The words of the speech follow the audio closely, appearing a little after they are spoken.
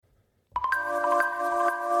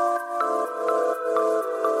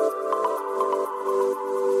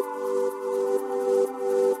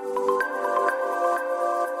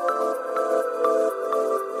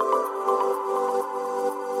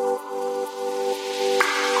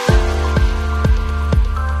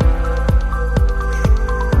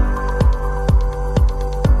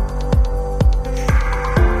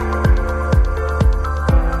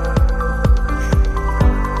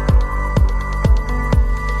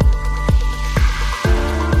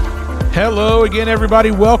Hello again,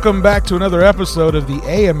 everybody. Welcome back to another episode of the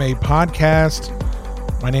AMA podcast.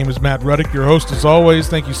 My name is Matt Ruddick, your host as always.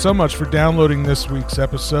 Thank you so much for downloading this week's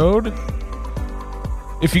episode.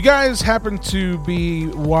 If you guys happen to be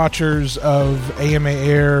watchers of AMA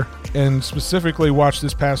Air and specifically watch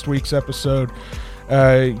this past week's episode,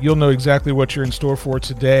 you'll know exactly what you're in store for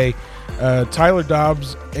today. Tyler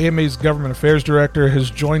Dobbs, AMA's Government Affairs Director,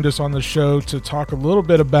 has joined us on the show to talk a little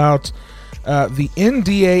bit about the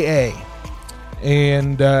NDAA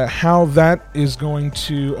and how that is going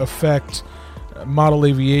to affect model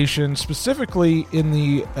aviation, specifically in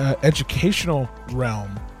the educational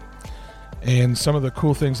realm, and some of the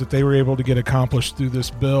cool things that they were able to get accomplished through this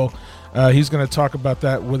bill. He's going to talk about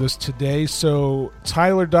that with us today. So,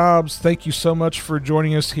 Tyler Dobbs, thank you so much for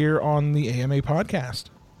joining us here on the AMA podcast.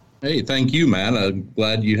 Hey, thank you, Matt. I'm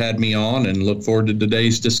glad you had me on and look forward to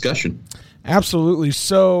today's discussion. Absolutely.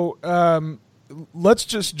 So let's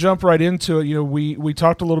just jump right into it. You know, we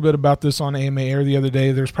talked a little bit about this on AMA Air the other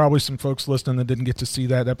day. There's probably some folks listening that didn't get to see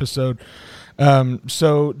that episode.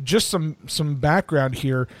 So just some background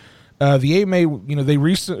here. The AMA, you know,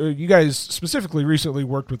 you guys specifically recently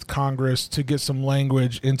worked with Congress to get some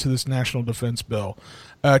language into this national defense bill.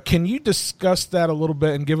 Can you discuss that a little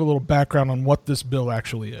bit and give a little background on what this bill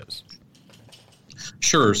actually is?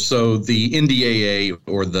 Sure. So the NDAA,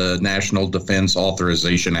 or the National Defense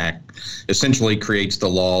Authorization Act, essentially creates the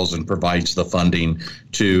laws and provides the funding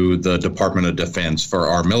to the Department of Defense for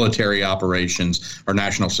our military operations, our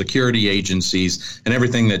national security agencies, and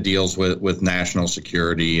everything that deals with national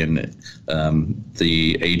security and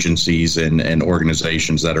the agencies and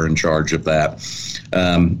organizations that are in charge of that.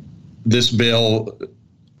 This bill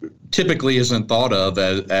typically isn't thought of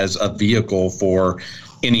as a vehicle for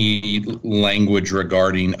any language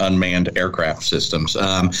regarding unmanned aircraft systems.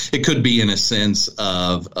 It could be in a sense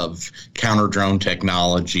of counter-drone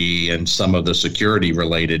technology and some of the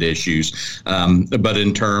security-related issues. But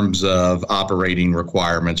in terms of operating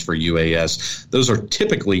requirements for UAS, those are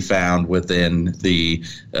typically found within the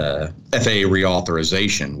FAA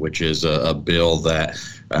reauthorization, which is a bill that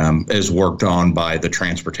is worked on by the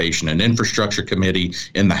Transportation and Infrastructure Committee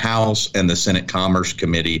in the House and the Senate Commerce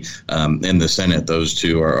Committee in the Senate. Those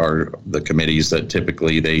two are the committees that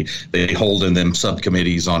typically they hold in them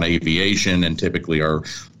subcommittees on aviation, and typically are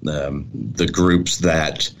the groups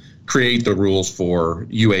that create the rules for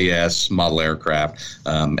UAS model aircraft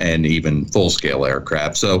and even full-scale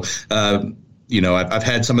aircraft. So you know, I've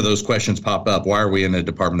had some of those questions pop up. Why are we in a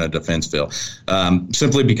Department of Defense bill?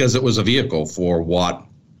 Simply because it was a vehicle for what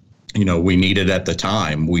we needed at the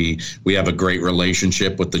time. We have a great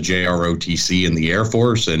relationship with the JROTC and the Air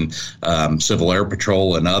Force and Civil Air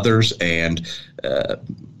Patrol and others, and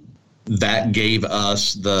that gave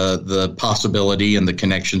us the possibility and the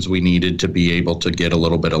connections we needed to be able to get a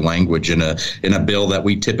little bit of language in a bill that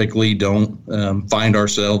we typically don't find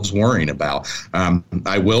ourselves worrying about.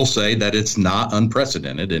 I will say that it's not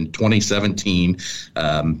unprecedented. In 2017,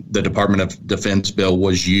 the Department of Defense bill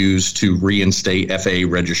was used to reinstate FAA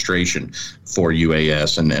registration for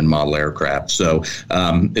UAS and model aircraft. So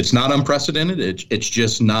it's not unprecedented. It's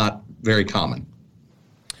just not very common.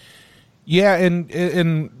 Yeah,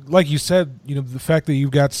 and like you said, the fact that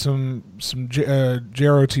you've got some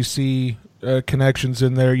JROTC connections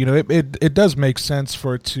in there, it does make sense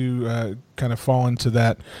for it to kind of fall into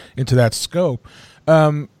that scope.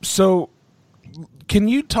 So, can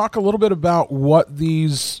you talk a little bit about what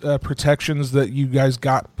these protections that you guys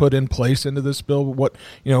got put in place into this bill? What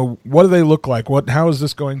do they look like? How is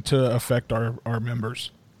this going to affect our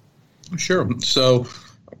members? Sure. So,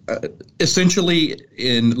 essentially,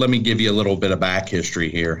 let me give you a little bit of back history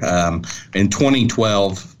here. In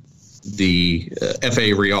 2012, the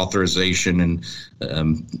FAA reauthorization and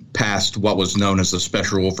passed what was known as the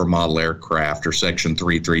Special Rule for Model Aircraft, or Section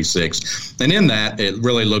 336. And in that, it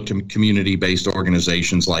really looked to community-based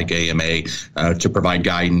organizations like AMA to provide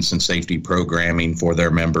guidance and safety programming for their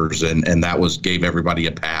members, and that gave everybody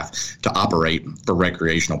a path to operate for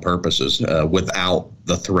recreational purposes without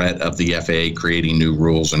the threat of the FAA creating new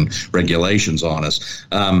rules and regulations on us.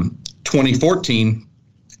 2014,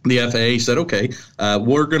 the FAA said, okay,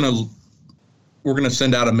 we're going to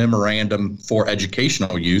send out a memorandum for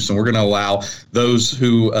educational use, and we're going to allow those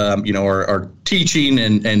who are teaching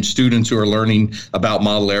and students who are learning about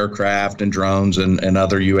model aircraft and drones and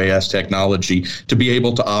other UAS technology to be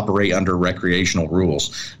able to operate under recreational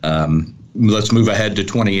rules. Let's move ahead to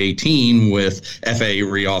 2018 with FAA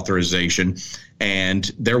reauthorization.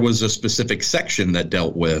 And there was a specific section that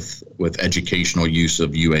dealt with educational use of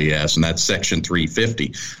UAS, and that's Section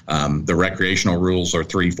 350. The recreational rules are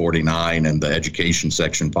 349, and the education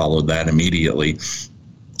section followed that immediately.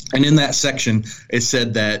 And in that section, it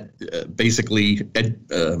said that basically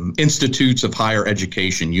institutes of higher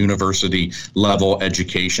education, university level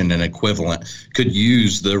education and equivalent, could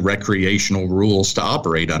use the recreational rules to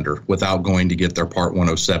operate under without going to get their Part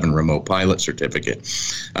 107 remote pilot certificate.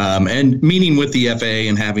 And meeting with the FAA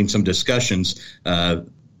and having some discussions,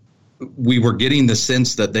 we were getting the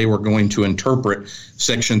sense that they were going to interpret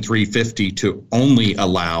Section 350 to only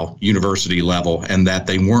allow university level, and that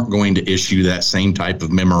they weren't going to issue that same type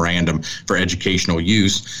of memorandum for educational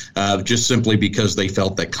use, just simply because they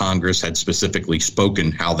felt that Congress had specifically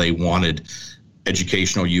spoken how they wanted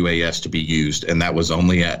educational UAS to be used, and that was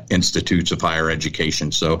only at institutes of higher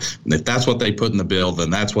education. So if that's what they put in the bill, then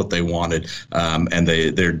that's what they wanted, and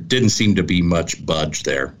there didn't seem to be much budge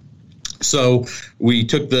there. So we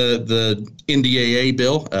took the NDAA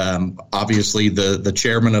bill. Obviously, the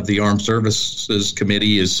chairman of the Armed Services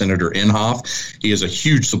Committee is Senator Inhofe. He is a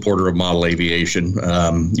huge supporter of model aviation.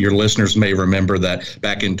 Your listeners may remember that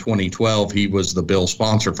back in 2012, he was the bill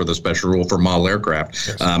sponsor for the special rule for model aircraft.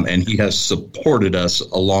 Yes. And he has supported us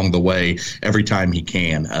along the way every time he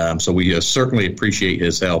can. So we certainly appreciate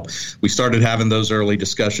his help. We started having those early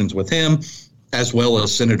discussions with him, as well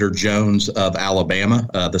as Senator Jones of Alabama,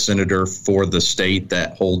 the senator for the state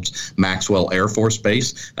that holds Maxwell Air Force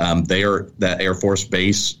Base. That Air Force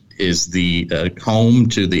Base is the home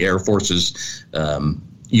to the Air Force's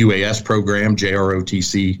UAS program,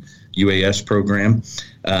 JROTC UAS program.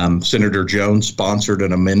 Senator Jones sponsored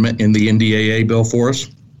an amendment in the NDAA bill for us.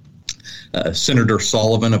 Senator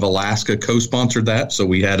Sullivan of Alaska co-sponsored that. So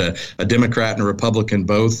we had a Democrat and a Republican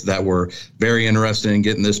both that were very interested in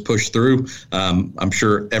getting this pushed through. I'm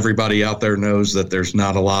sure everybody out there knows that there's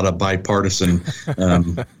not a lot of bipartisan,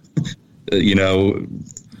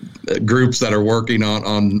 groups that are working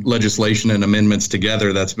on legislation and amendments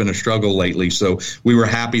together. That's been a struggle lately. So we were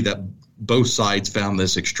happy that both sides found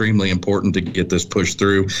this extremely important to get this pushed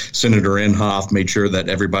through. Senator Inhofe made sure that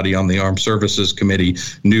everybody on the Armed Services Committee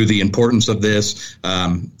knew the importance of this.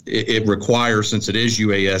 It requires, since it is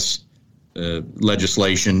UAS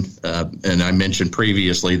legislation, and I mentioned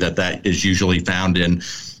previously that is usually found in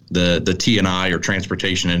the T&I, or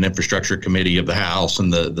Transportation and Infrastructure Committee of the House,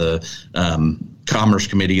 and the Commerce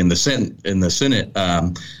Committee in the Senate,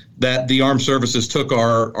 that the Armed Services took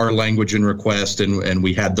our language and request, and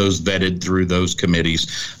we had those vetted through those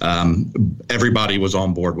committees. Everybody was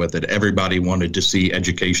on board with it. Everybody wanted to see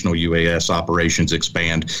educational UAS operations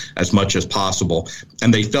expand as much as possible,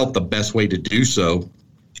 and they felt the best way to do so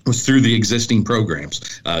was through the existing programs.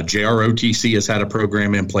 JROTC has had a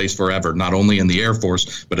program in place forever, not only in the Air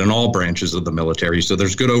Force, but in all branches of the military. So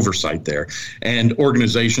there's good oversight there. And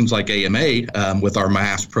organizations like AMA, with our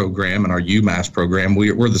MASS program and our UMASS program,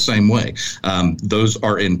 we're the same way. Those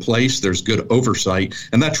are in place. There's good oversight.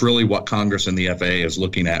 And that's really what Congress and the FAA is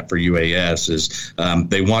looking at for UAS is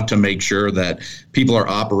they want to make sure that people are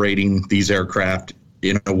operating these aircraft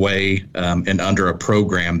in a way and under a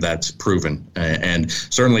program that's proven. And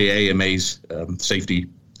certainly AMA's safety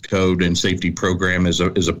code and safety program is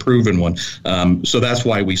a proven one. So that's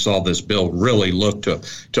why we saw this bill really look to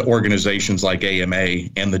organizations like AMA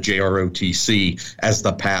and the JROTC as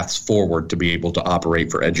the paths forward to be able to operate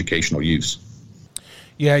for educational use.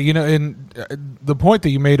 Yeah, and the point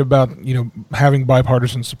that you made about, having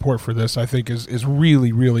bipartisan support for this, I think is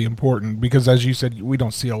really, really important because, as you said, we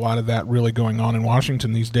don't see a lot of that really going on in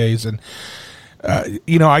Washington these days. And,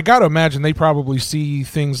 I got to imagine they probably see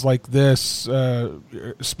things like this,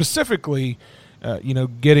 specifically,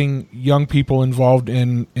 getting young people involved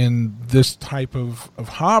in this type of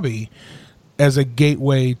hobby as a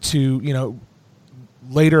gateway to,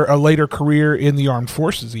 a later career in the armed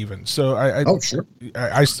forces even. So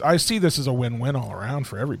I see this as a win-win all around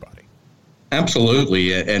for everybody.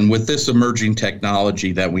 Absolutely. And with this emerging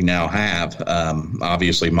technology that we now have,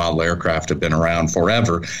 obviously model aircraft have been around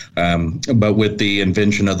forever, but with the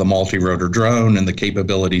invention of the multi-rotor drone and the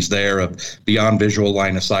capabilities there of beyond visual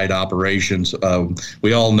line of sight operations,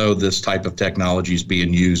 we all know this type of technology is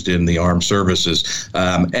being used in the armed services.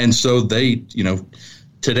 And so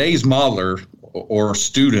today's modeler or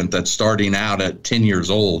student that's starting out at 10 years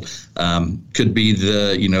old could be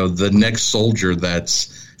the next soldier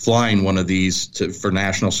that's flying one of these for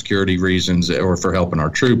national security reasons or for helping our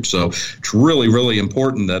troops. So it's really, really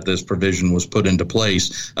important that this provision was put into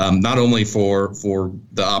place, not only for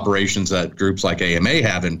the operations that groups like AMA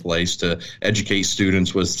have in place to educate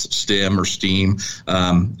students with STEM or STEAM,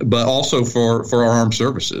 but also for our armed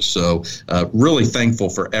services. So really thankful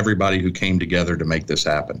for everybody who came together to make this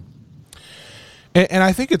happen. And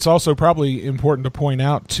I think it's also probably important to point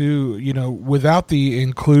out too, without the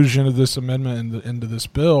inclusion of this amendment into this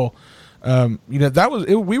bill,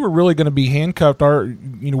 we were really going to be handcuffed.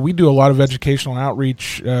 We do a lot of educational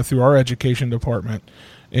outreach through our education department,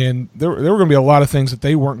 and there were going to be a lot of things that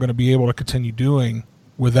they weren't going to be able to continue doing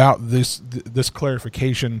without this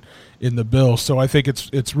clarification in the bill. So I think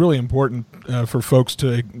it's really important for folks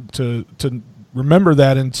to remember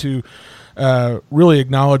that and to really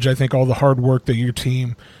acknowledge, I think, all the hard work that your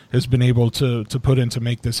team has been able to put in to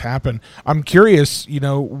make this happen. I'm curious,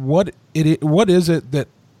 what is it that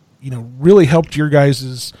really helped your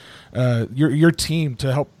guys' your team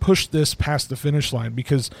to help push this past the finish line,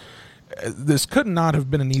 because this could not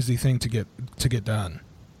have been an easy thing to get done.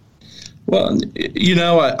 Well,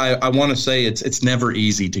 I want to say it's never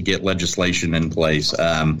easy to get legislation in place.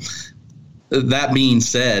 That being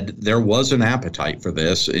said, there was an appetite for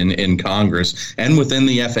this in Congress and within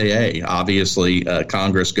the FAA. Obviously,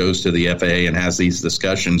 Congress goes to the FAA and has these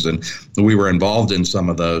discussions, and we were involved in some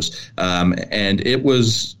of those. And it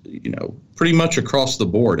was, pretty much across the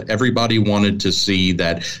board. Everybody wanted to see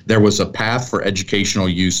that there was a path for educational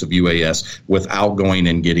use of UAS without going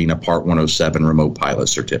and getting a Part 107 remote pilot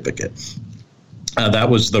certificate. That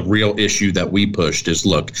was the real issue that we pushed is,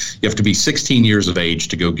 look, you have to be 16 years of age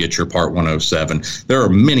to go get your Part 107. There are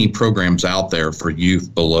many programs out there for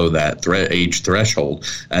youth below that age threshold.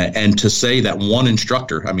 And to say that one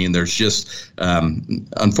instructor, there's just,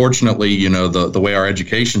 unfortunately, the way our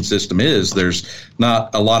education system is, there's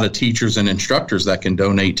not a lot of teachers and instructors that can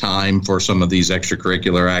donate time for some of these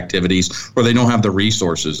extracurricular activities, or they don't have the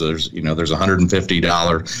resources. There's a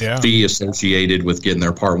 $150 fee associated with getting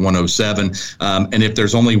their Part 107. And if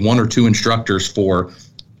there's only one or two instructors for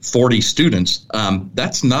 40 students,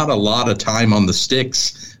 that's not a lot of time on the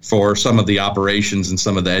sticks for some of the operations and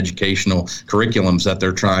some of the educational curriculums that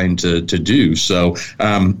they're trying to do. So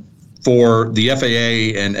for the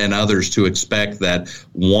FAA and others to expect that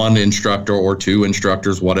one instructor or two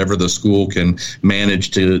instructors, whatever the school can manage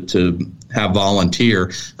to have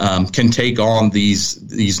volunteer, can take on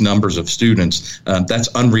these numbers of students, that's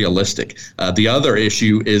unrealistic. The other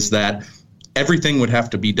issue is that everything would have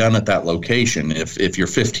to be done at that location. If you're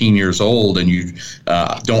 15 years old and you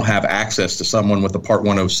don't have access to someone with a Part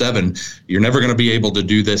 107, you're never going to be able to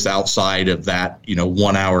do this outside of that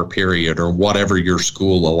 1 hour period or whatever your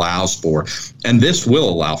school allows for. And this will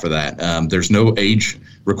allow for that. There's no age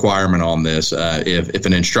requirement on this. If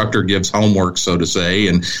an instructor gives homework, so to say,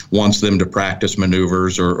 and wants them to practice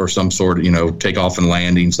maneuvers or some sort of takeoff and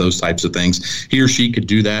landings, those types of things, he or she could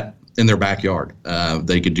do that in their backyard.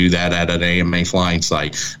 They could do that at an AMA flying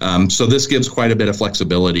site. So this gives quite a bit of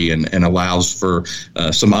flexibility and allows for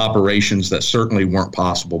some operations that certainly weren't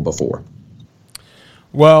possible before.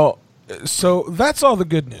 Well, so that's all the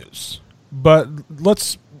good news. But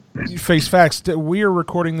let's face facts. We are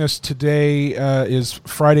recording this today is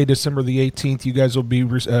Friday, December the 18th. You guys will be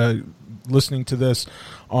listening to this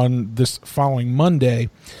on this following Monday.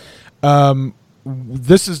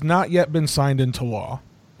 This has not yet been signed into law.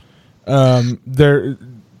 I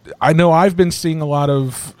know I've been seeing a lot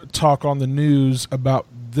of talk on the news about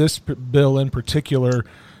this bill in particular,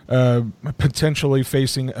 potentially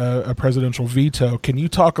facing a presidential veto. Can you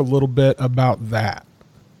talk a little bit about that?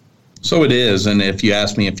 So it is, and if you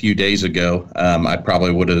asked me a few days ago, I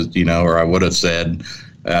probably would have, or I would have said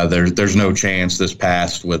there's no chance this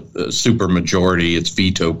passed with a super majority. It's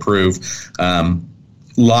veto proof.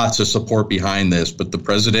 Lots of support behind this, but the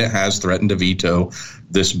president has threatened to veto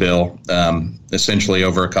this bill, essentially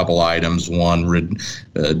over a couple items. One,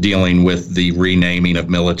 dealing with the renaming of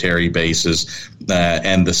military bases,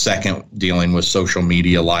 and the second, dealing with social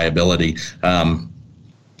media liability.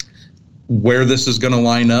 Where this is going to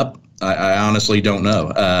line up, I honestly don't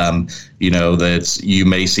know. You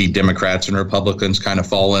may see Democrats and Republicans kind of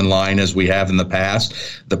fall in line as we have in the past.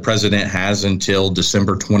 The president has until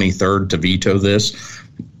December 23rd to veto this.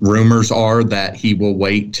 Rumors are that he will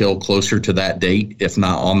wait till closer to that date, if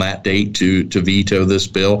not on that date, to veto this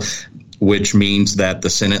bill, which means that the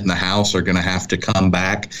Senate and the House are going to have to come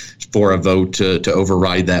back for a vote to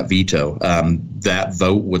override that veto. That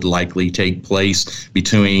vote would likely take place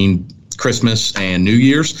between Christmas and New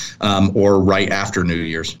Year's, or right after New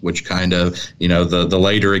Year's, which kind of, the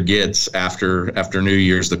later it gets after New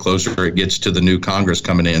Year's, the closer it gets to the new Congress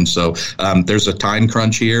coming in. So there's a time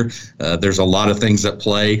crunch here. There's a lot of things at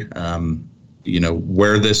play.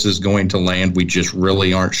 Where this is going to land, we just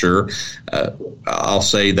really aren't sure. I'll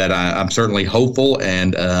say that I'm certainly hopeful,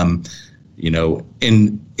 and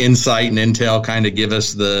in insight and intel kind of give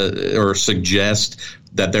us or suggest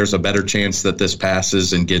that there's a better chance that this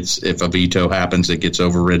passes and if a veto happens, it gets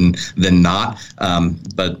overridden than not.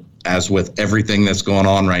 But as with everything that's going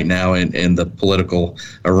on right now in the political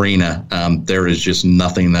arena, there is just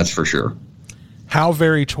nothing that's for sure. How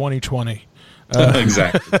very 2020.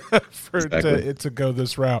 Exactly. For it to go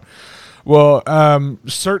this route. Well,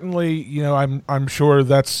 certainly, I'm sure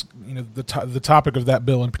that's, the topic of that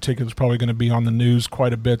bill in particular is probably going to be on the news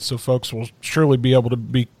quite a bit. So folks will surely be able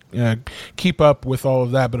to keep up with all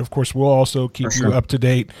of that. But of course, we'll also keep you up to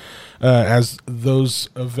date as those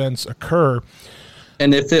events occur.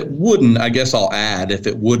 And if it wouldn't, I guess I'll add, if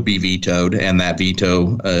it would be vetoed and that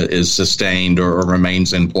veto is sustained or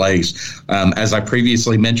remains in place, as I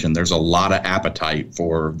previously mentioned, there's a lot of appetite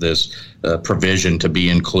for this provision to be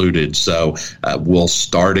included. So we'll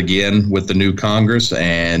start again with the new Congress,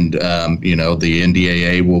 and, the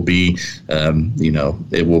NDAA will be,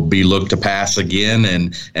 it will be looked to pass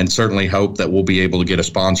again, and certainly hope that we'll be able to get a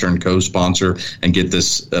sponsor and co-sponsor and get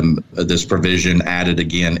this provision added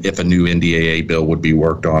again if a new NDAA bill would be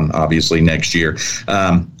worked on, obviously, next year.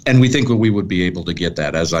 And we think that we would be able to get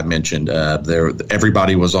that. As I mentioned,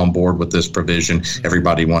 everybody was on board with this provision.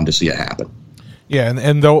 Everybody wanted to see it happen. Yeah,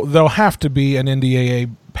 and there'll have to be an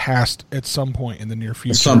NDAA passed at some point in the near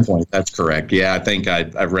future. At some point, that's correct. Yeah, I think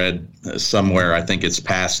I read somewhere, I think it's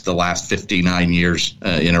passed the last 59 years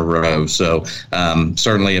in a row. So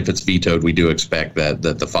certainly if it's vetoed, we do expect that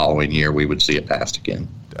the following year we would see it passed again.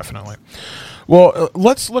 Definitely. Well,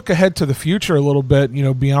 let's look ahead to the future a little bit,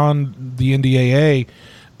 beyond the NDAA.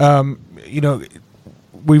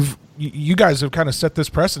 You guys have kind of set this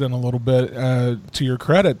precedent a little bit, to your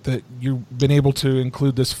credit, that you've been able to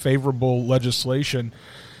include this favorable legislation.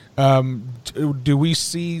 Do we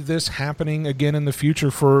see this happening again in the future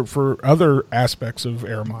for other aspects of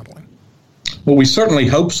aeromodeling? Well, we certainly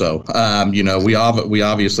hope so. We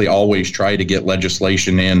obviously always try to get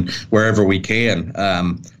legislation in wherever we can.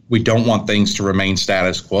 We don't want things to remain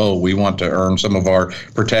status quo. We want to earn some of our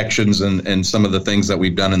protections and some of the things that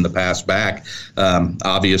we've done in the past back.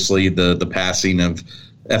 Obviously, the passing of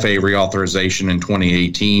FAA reauthorization in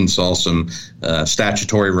 2018 saw some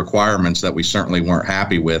statutory requirements that we certainly weren't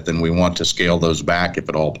happy with, and we want to scale those back if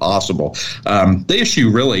at all possible. The issue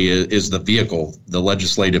really is the vehicle, the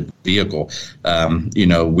legislative vehicle.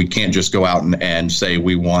 We can't just go out and say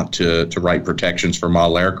we want to write protections for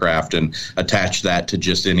model aircraft and attach that to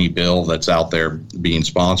just any bill that's out there being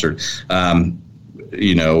sponsored.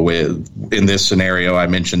 In this scenario, I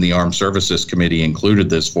mentioned the Armed Services Committee included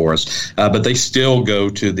this for us, but they still go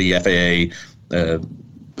to the FAA,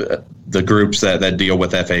 the groups that deal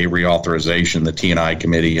with FAA reauthorization, the T&I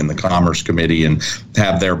Committee and the Commerce Committee, and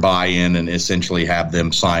have their buy-in and essentially have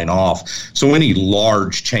them sign off. So any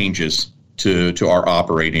large changes to our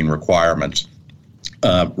operating requirements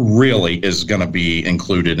really is going to be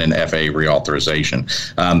included in FAA reauthorization.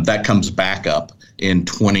 That comes back up in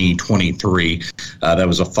 2023. That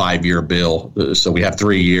was a 5-year bill. So we have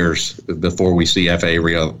 3 years before we see FAA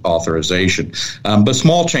reauthorization. But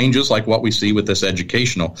small changes like what we see with this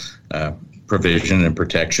educational provision and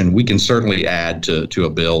protection, we can certainly add to a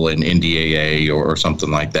bill in NDAA or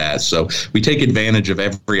something like that. So we take advantage of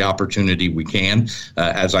every opportunity we can.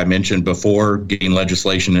 As I mentioned before, getting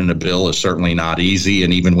legislation in a bill is certainly not easy.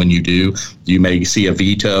 And even when you do, you may see a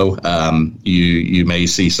veto. You may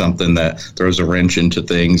see something that throws a wrench into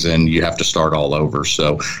things and you have to start all over.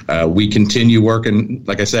 So we continue working,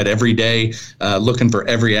 like I said, every day, looking for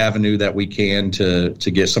every avenue that we can to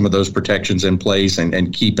get some of those protections in place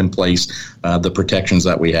and keep in place the protections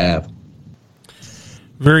that we have.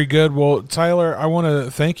 Very good. Well, Tyler, I want to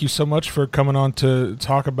thank you so much for coming on to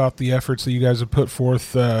talk about the efforts that you guys have put forth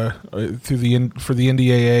for the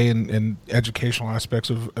NDAA and educational aspects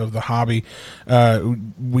of the hobby.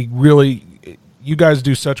 You guys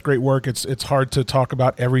do such great work. It's hard to talk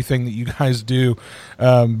about everything that you guys do,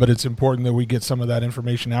 but it's important that we get some of that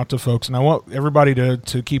information out to folks. And I want everybody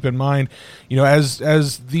to keep in mind,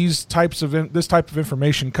 as this type of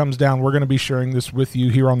information comes down, we're going to be sharing this with you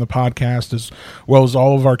here on the podcast as well as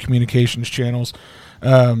all of our communications channels.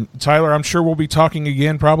 Tyler, I'm sure we'll be talking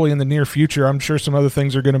again probably in the near future. I'm sure some other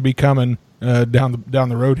things are going to be coming down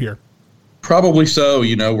the road here. Probably so.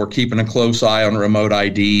 We're keeping a close eye on remote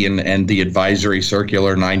ID and the advisory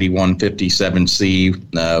circular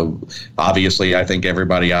 9157C. Obviously, I think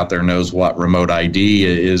everybody out there knows what remote ID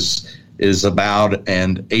is about,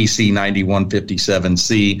 and AC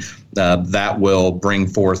 9157C. That will bring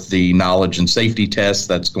forth the knowledge and safety test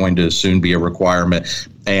that's going to soon be a requirement,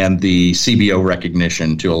 and the CBO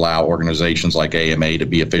recognition to allow organizations like AMA to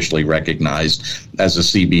be officially recognized as a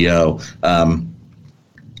CBO.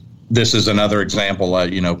 this is another example.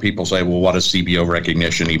 People say, well, what does CBO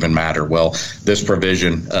recognition even matter? Well, this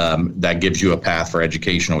provision that gives you a path for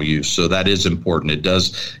educational use. So that is important. It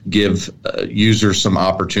does give users some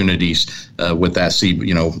opportunities with that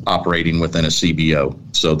operating within a CBO.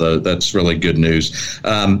 So that's really good news.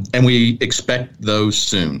 And we expect those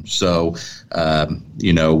soon. So,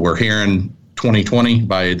 we're hearing 2020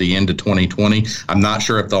 by the end of 2020. I'm not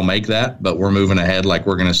sure if they'll make that, but we're moving ahead like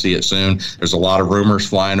we're going to see it soon. There's a lot of rumors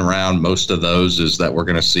flying around. Most of those is that we're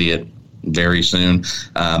going to see it very soon.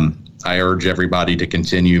 I urge everybody to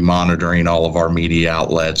continue monitoring all of our media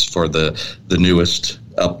outlets for the newest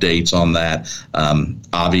updates on that.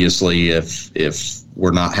 Obviously, if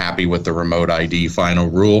we're not happy with the remote ID final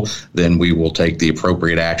rule, then we will take the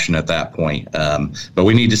appropriate action at that point. But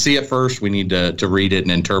we need to see it first. We need to read it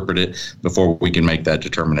and interpret it before we can make that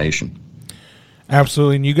determination.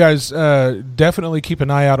 Absolutely. And you guys definitely keep an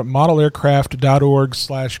eye out at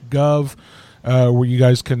modelaircraft.org/gov. Where you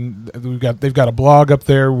guys they've got a blog up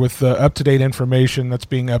there with up-to-date information that's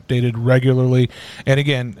being updated regularly. And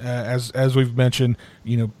again, as we've mentioned,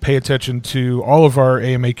 pay attention to all of our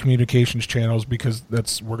AMA communications channels, because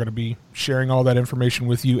we're going to be sharing all that information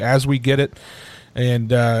with you as we get it.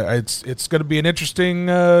 And it's going to be an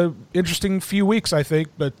interesting few weeks, I think.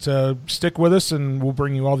 But stick with us, and we'll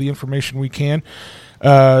bring you all the information we can.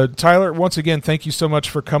 Tyler, once again, thank you so much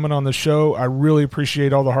for coming on the show. I really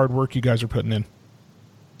appreciate all the hard work you guys are putting in.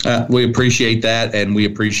 We appreciate that, and we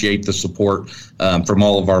appreciate the support from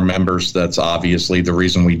all of our members. That's obviously the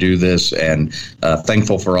reason we do this, and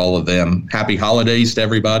thankful for all of them. Happy holidays to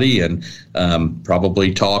everybody, and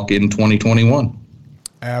probably talk in 2021.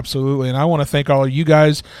 Absolutely. And I want to thank all of you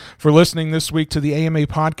guys for listening this week to the AMA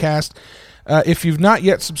podcast. If you've not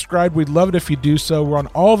yet subscribed, we'd love it if you do so. We're on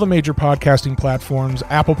all the major podcasting platforms: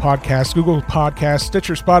 Apple Podcasts, Google Podcasts,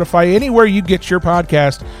 Stitcher, Spotify, anywhere you get your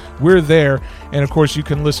podcast, we're there. And of course, you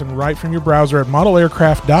can listen right from your browser at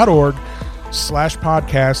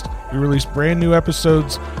modelaircraft.org/podcast. We release brand new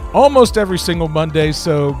episodes almost every single Monday,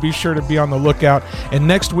 so be sure to be on the lookout. And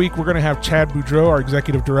next week, we're going to have Chad Boudreau, our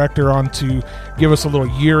executive director, on to give us a little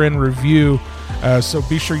year-end review. So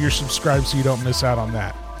be sure you're subscribed so you don't miss out on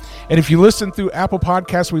that. And if you listen through Apple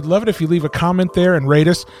Podcasts, we'd love it if you leave a comment there and rate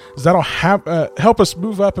us, because that'll help us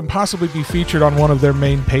move up and possibly be featured on one of their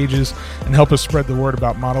main pages and help us spread the word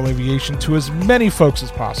about model aviation to as many folks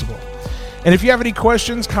as possible. And if you have any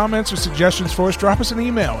questions, comments, or suggestions for us, drop us an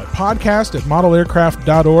email at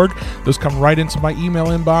podcast@modelaircraft.org. Those come right into my email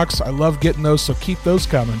inbox. I love getting those, so keep those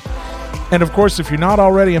coming. And of course, if you're not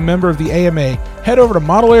already a member of the AMA, head over to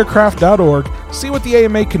modelaircraft.org, see what the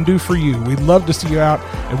AMA can do for you. We'd love to see you out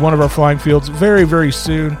at one of our flying fields very, very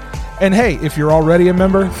soon. And hey, if you're already a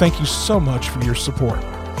member, thank you so much for your support.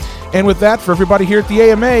 And with that, for everybody here at the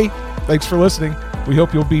AMA, thanks for listening. We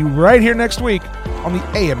hope you'll be right here next week on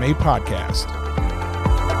the AMA podcast.